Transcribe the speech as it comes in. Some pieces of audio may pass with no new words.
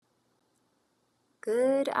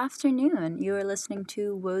Good afternoon. You are listening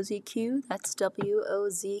to WOZQ, that's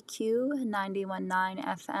WOZQ 91.9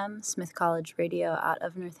 FM, Smith College Radio out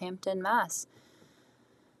of Northampton, Mass.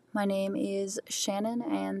 My name is Shannon,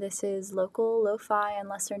 and this is Local, Lo-Fi, and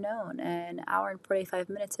Lesser Known, an hour and 45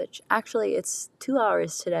 minutes. Actually, it's 2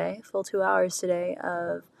 hours today, full 2 hours today,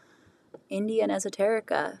 of Indian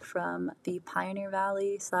esoterica from the Pioneer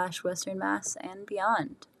Valley / Western Mass and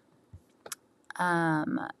beyond.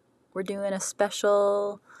 We're doing a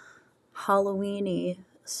special Halloweeny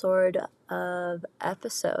sort of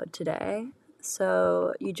episode today.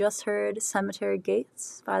 So you just heard Cemetery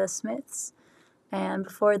Gates by the Smiths, and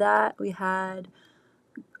before that we had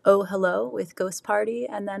Oh Hello with Ghost Party,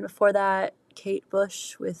 and then before that Kate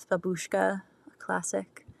Bush with Babushka, a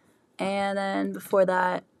classic, and then before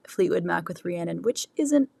that Fleetwood Mac with Rhiannon, which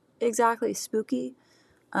isn't exactly spooky,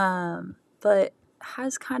 but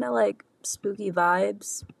has kind of like spooky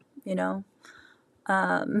vibes, you know.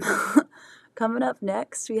 Coming up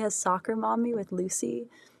next, we have Soccer Mommy with Lucy,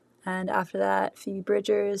 and after that, Phoebe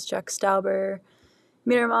Bridgers, Jack Stauber,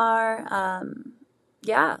 Miramar.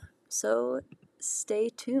 Yeah, so stay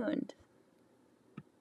tuned.